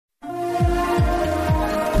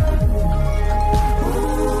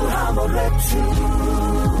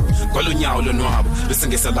Kwalunyawo lonwabo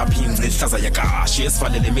besingesa lapha ingce ihlaza yakashi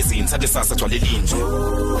esivalele emizini sathi sasa gcwale linje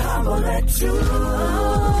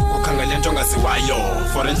ukhangele into ongaziwayo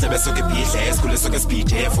for endlebe soke ibhidle esikhule soke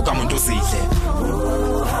sibhidle fuka umuntu uzidle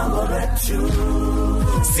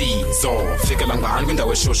sizo fikela ngani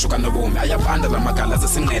kwindawo eshushu kanobomi ayabanda lamagala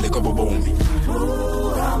zesinqele kobobomi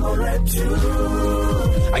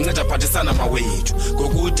anceda phathisana mawethu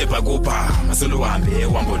ngokude bhakupha maseluhambe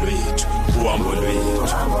uhambo lwethu uhambo lwethu.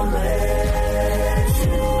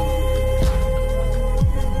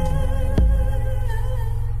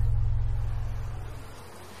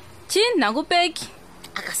 Jini nakubeki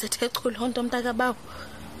akasethe chulu honto mntaka bawo.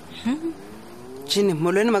 Jini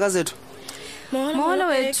molweni makazethu. Molo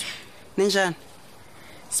wethu. Ninjani?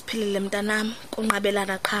 Siphilile mntanami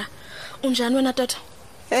kunqabelana qha. Unjani wena tata?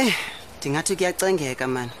 Ndingathi kuyacengeka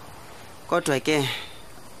man. Kodwa ke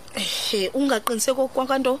ungaqiniseki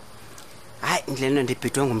kokwanto? Hayi ndlelo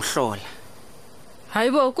ndibhidwe ngumhlola.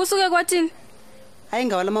 Hayibo kusuke kwathini? Hayi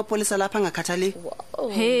ngawala amapolisa lapha angakhathali.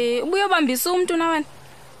 Ubuyobambisa umuntu na wena?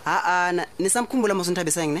 Nisamkhumbula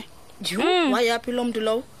mosuNthabiseng ne? Wayapi lo muntu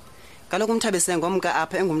lo? Kaloku uMthabiseng omka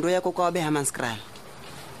apha engumuntu oyakho kwabe Hammanskraal.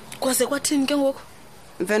 Kwaze kwathini ke ngoku?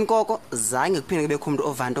 Mfeni koko zange kuphinde kube khumntu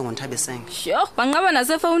ovanto ngoNthabiseng. Sho, banqaba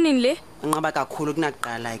nasefowunini le. Anqaba kakhulu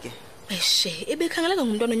kunakuqala ke. Ebekhangeleka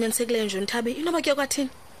ngumuntu ononyanisekileyo nje uNthabi. Inoba ke kwathini?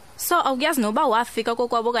 So awuyazi noba wafika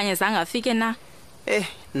kokwabo kanye zange afike na?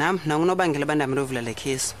 Nam nangunobangela bandami lovula le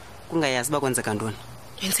case. Kungayazi bakwenzeka ntoni.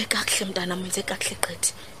 Yenze kahle mntana, yenze kahle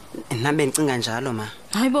gqithi. Nambe ngicinga njalo ma.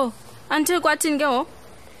 Hayibo, anti kwathini ke ho?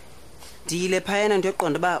 Ndile phayena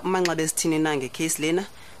ndiyoqonda ba umanxabe esithini na ngecase lena.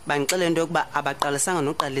 Bangixele into yokuba abaqalisanga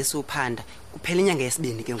noqalisa uphanda. Kuphela inyanga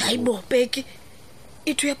yesibini ke ngoku. Hayibo Bheki.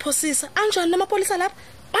 Ithu uyaphosisa. Anjani namapolisa lapha?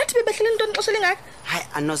 Bathi bebehlela into enixoshele ngaka? Hayi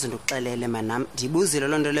anoze ndikuxelele manam. Ndibuzile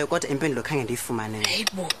lonto leyo kodwa impendulo khange ndiyifumane.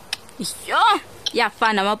 Hayibo. Yho,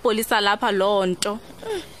 yafana amapolisa lapha lonto.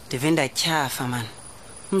 Ndivenda tyhafa man.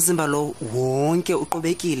 Umzimba lo wonke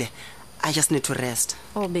uqobekile. I just need to rest.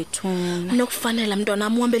 Bethuna. Nokufanele mntwana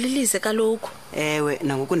uhambelilize kaloku. Ewe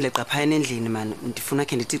nangoku ndileqa phayena endlini man. Ndifuna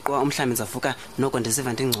ke ndithi qwa umhlawumbe zavuka noko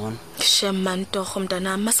ndisiva ndingcono. Sheman torho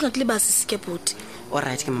mntana, masingakulibazisi ke bhuti.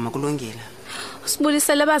 Alright ke mama kulungile.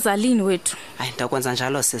 Sibulisele bazalini wethu. Hayi ndakwenza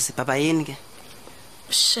njalo sisi baba yini ke?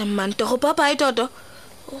 Sheman torho baba ayitodo.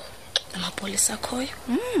 Amapolisa khoyo.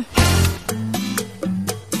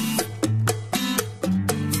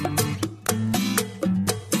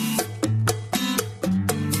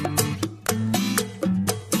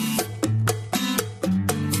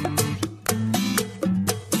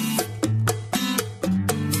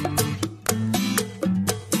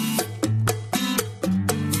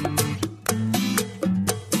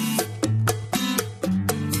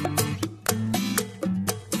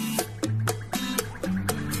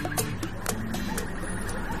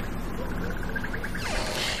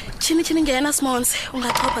 Chini ngena Simonse,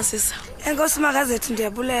 ungachopha sisa. Enkosi makazethu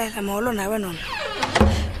ndiyabulela mawolo nawe nona.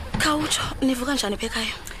 Khawutsho nivuka njani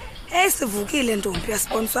ekhaya? Sivukile ntombi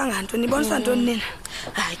yasponiswa nganto niboniswa ntoni nina?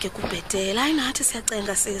 Hayi ke kubhetela ayinathi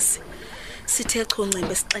siyacenga sisi. Sithe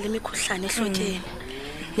chungcembe sixela imikhuhlane ehlotyeni.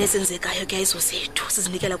 Nezenzekayo ke ayizo zethu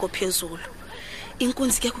sizinikela kophezulu.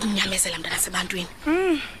 Inkunzi ke kunyamezela mntana sebantwini.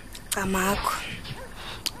 Camakho.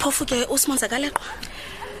 Phofu ke uSimonse kaleqwa.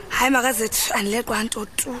 Hayi makazethu anileqwa nto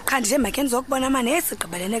tu. Qha nje make nizokubona manje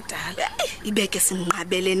esigqibelene kudala. Ibeke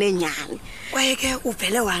sinqabelene nyani. Kwaye ke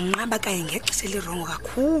uvele wanqaba kanye ngexesha elirongo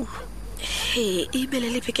kakhulu. Ibele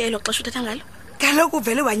liphike elo xesha uthetha ngalo. Kaloku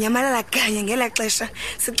uvele wanyamalala kanye ngela xesha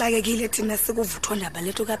sixakekile thina sikuvuthwa ndaba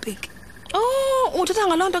lethu kaPinki. Uthetha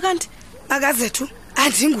ngalonto kanti? Makazethu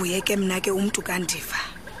andinguye ke mina ke umuntu kandiva.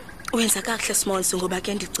 Wenza kahle Simonse ngoba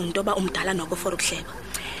ke ndicinga into ba umdala noko for ukuhleba.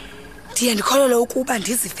 Ndiye ndikholele ukuba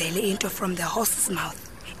ndizivele into from the horse's mouth.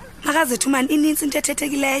 Makazethu man ininzi into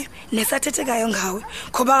ethethekileyo nesathethekayo ngawe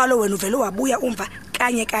ngoba kalo wena uvele wabuya umva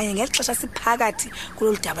kanye ngexesha siphakathi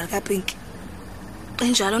kulolu daba likaPinki.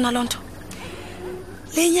 Enjalo nalonto.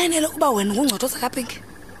 Lenyanelo kuba wena ungungcothoza kaPinki.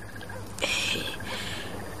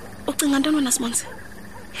 Ucinga ntoni wena Simonse?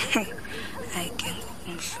 Hayi ke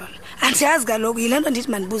ngomhlola. Andiyazi kaloku yilento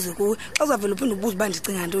ndithi mandibuze kuwe xa uzavela uphinda ubuze uba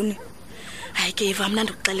ndicinga ntoni. Hayi ke Eva mna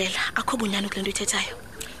ndikuxelela akho bunyani kule nto ithethayo.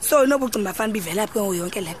 So inobucinga bafana bivela phi ngoku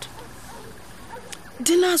yonke lento?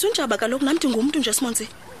 Dinazo njaba kaloku nami ndingumuntu nje Simonse.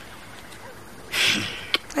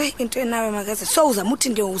 Into enawe makaze. So uzama uthi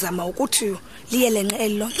nje uzama ukuthi liye lenqe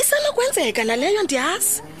elilo. Isenokwenzeka naleyo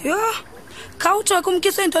ndiyazi. Yho. Khawutsho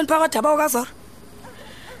kumkise into phakathi daba okazora.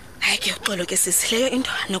 Hayi ke uxolo ke sisi leyo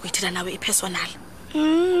into nokuyithetha nawe ipersonal.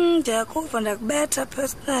 Ndiyakuva ndakubetha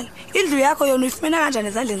personal. Indlu yakho yona uyifumene kanjani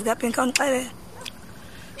ezandleni zikaPink awunixelele?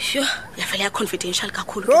 Sho, yavele confidential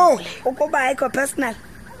kakhulu Oh, ke le. ukuba ayikho personal.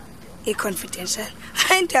 I-confidential.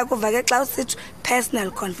 Hayi ndiyakuva ke xa usithi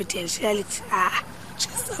personal confidentiality.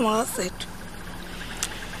 Chisama sethu.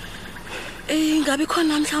 Ngabe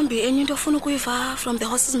khona mhlawumbe enye into ofuna ukuyiva from the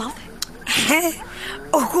horse's mouth?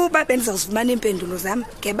 Ukuba bendizawufumana impendulo zami,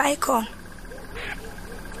 ngeba ikhona.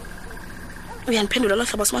 Uyaniphendula lo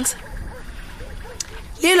hlobo Sibongisa?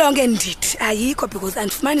 Lilonke ndithi ayikho because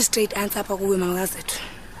andifumani straight answer apha kuwe mama kazethu.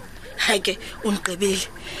 Hayi ke unigqibile.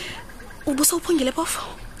 Ubusawuphungile phofu?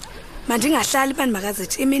 Mandingahlali bani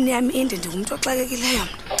makazethu imini yami inde ndingumuntu oxakekileyo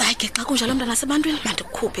mna. Hayi ke xa kunjalo mntana nasebantwini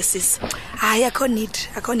mandikukhuphe sisi. Hayi akho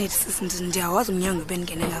need sisi ndiyawazi umnyango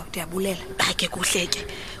beningene ngawo ndiyabulela. Hayi ke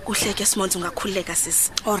kuhleke Simonzi ungakhuleka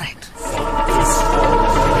sisi. All right.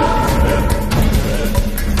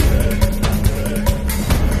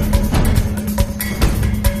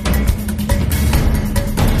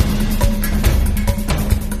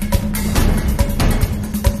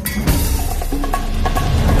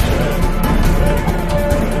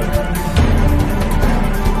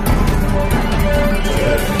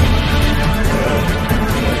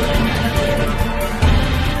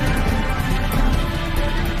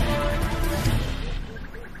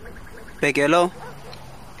 Bekelo.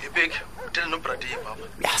 Ibek, uthela nobradi baba.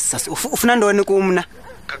 Yasas ufuna ntoni kumna?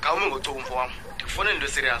 Gagawume ngocumfo wami. Ndikufuna into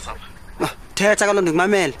serious apha. Thetha kaloku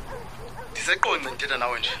ndikumamela. Ndiseqonce ndithetha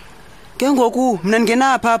nawe nje. Ke ngoku mina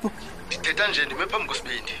ngenapha apho. Ndithetha nje ndime phambi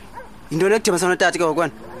kwesibindi. Into lekudibana notata ke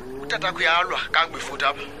ngokwana. Utata wakho uyalwa kakubi futhi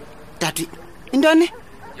apha. Tati, intoni?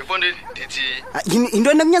 Yefondeni ndithi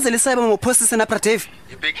Into ekunyazelisayo bamophosise na Pradave.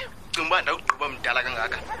 Ibek, cinga uba ndawugqiba mdala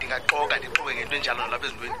kangaka. Ndingaxoka ndixoke ngento enjalo nalapha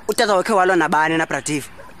ezintweni. Utata wakhe walwa nabani na Pradave?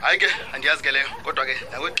 Hayi ke andiyazi ke leyo kodwa ke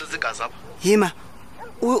nakwexisa igazi apha. Yima.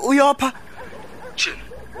 Uyopha? Tshini,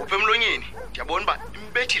 uphe emlonyeni. Ndiyabona uba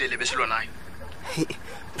imbethile le besilwa nayo.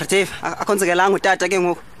 Pradave akonzekelanga utata ke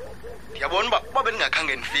ngoku. Ndiyabona uba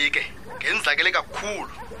bendingakhange ndifike ngenzakele kakhulu.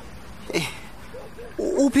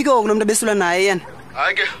 Uphi ke kunomntu besilwa naye yena?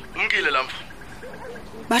 Hayi ke umkile lampo.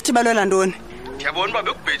 Bathi balwela ntoni? Ndiyabona uba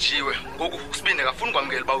bekubhejiwe ngoku usibinde akafuni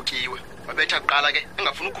kwamkela uba utyiwe. Babetha kuqala ke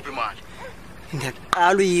engafuni ukhupha imali.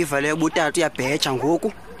 Ndiyaqala uyiva leyo butata uyabheja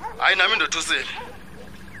ngoku. Hayi nami ndothusile.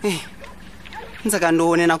 Nzeka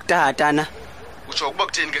ntoni na kutata na? Utsho ukuba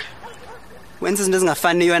kuthini ke? Wenza izinto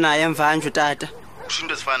ezingafaniyo naye mvanje utata. Usho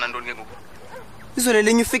into ezifana nantoni ke ngoku? Izolo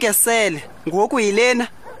lenye ufike sele ngoku yilena.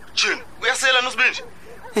 Tshini, uyasela nosibindi?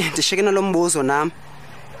 Ndisheke nalombuzo nami.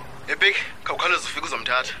 Ebek, khawukhaleza ufike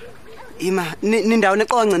uzomthatha. Ima nindawo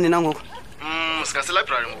neqonce nina ngoku. Singase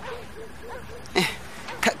library ngoku.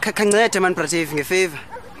 Kancede man Pradave ngefavor.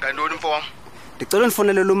 Ngantoni mfo wam? Ndicela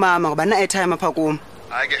unifonelele umama ngoba na airtime apha kum.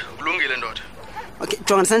 Hayi ke, kulungile ndoda. Okay,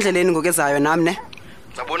 jonga ndisendleleni ngokezayo nami ne.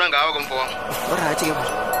 Ndizabona ngawe komfo wam. Alright ke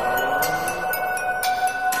baba.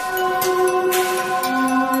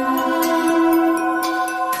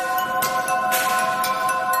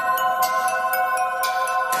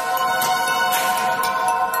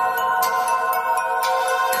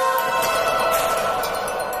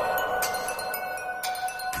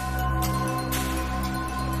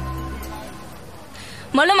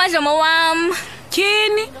 Molo madlomo wam.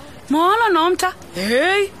 Tyhini? Molo Nomtha.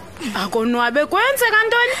 Hey, akonwabe kwenze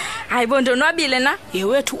kantoni? Hayibo ndonwabile na?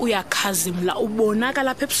 Yewethu uyakhazimla ubonaka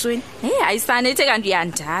lapha ebusweni. Hey ayisana ethe kanti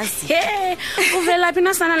uyandazi. Hey, uvela phi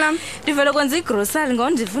nasana lam? Ndivele kwenza igrocery ngoba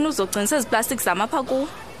ndifuna uzogcinisa ezi plastics zama apha ku.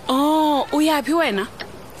 Oh, uyapi wena?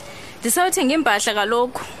 Ndisawuthenga impahla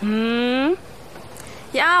kaloku.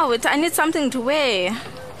 Yeah, wait, I need something to wear.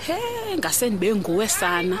 Hey, ngase ndibe nguwe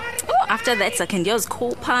sana. Oh, after that sakhe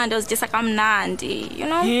ndiyozikhupha ndiyozitisa kamnandi, you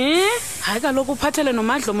know? Hayi kaloku uphathele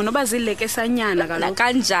nomadlomo noba zilekesanyana kaloku.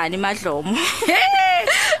 Kanjani madlomo?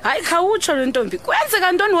 Hayi khawutsho le ntombi. Kwenze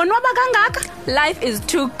kantoni wonwaba kangaka? Life is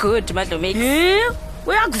too good madlomo.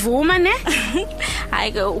 Uyakuvuma ne?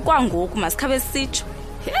 Hayi ke ukwangoku masikhabe sitsho.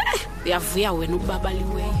 Uyavuya wena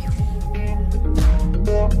ubabaliweyo.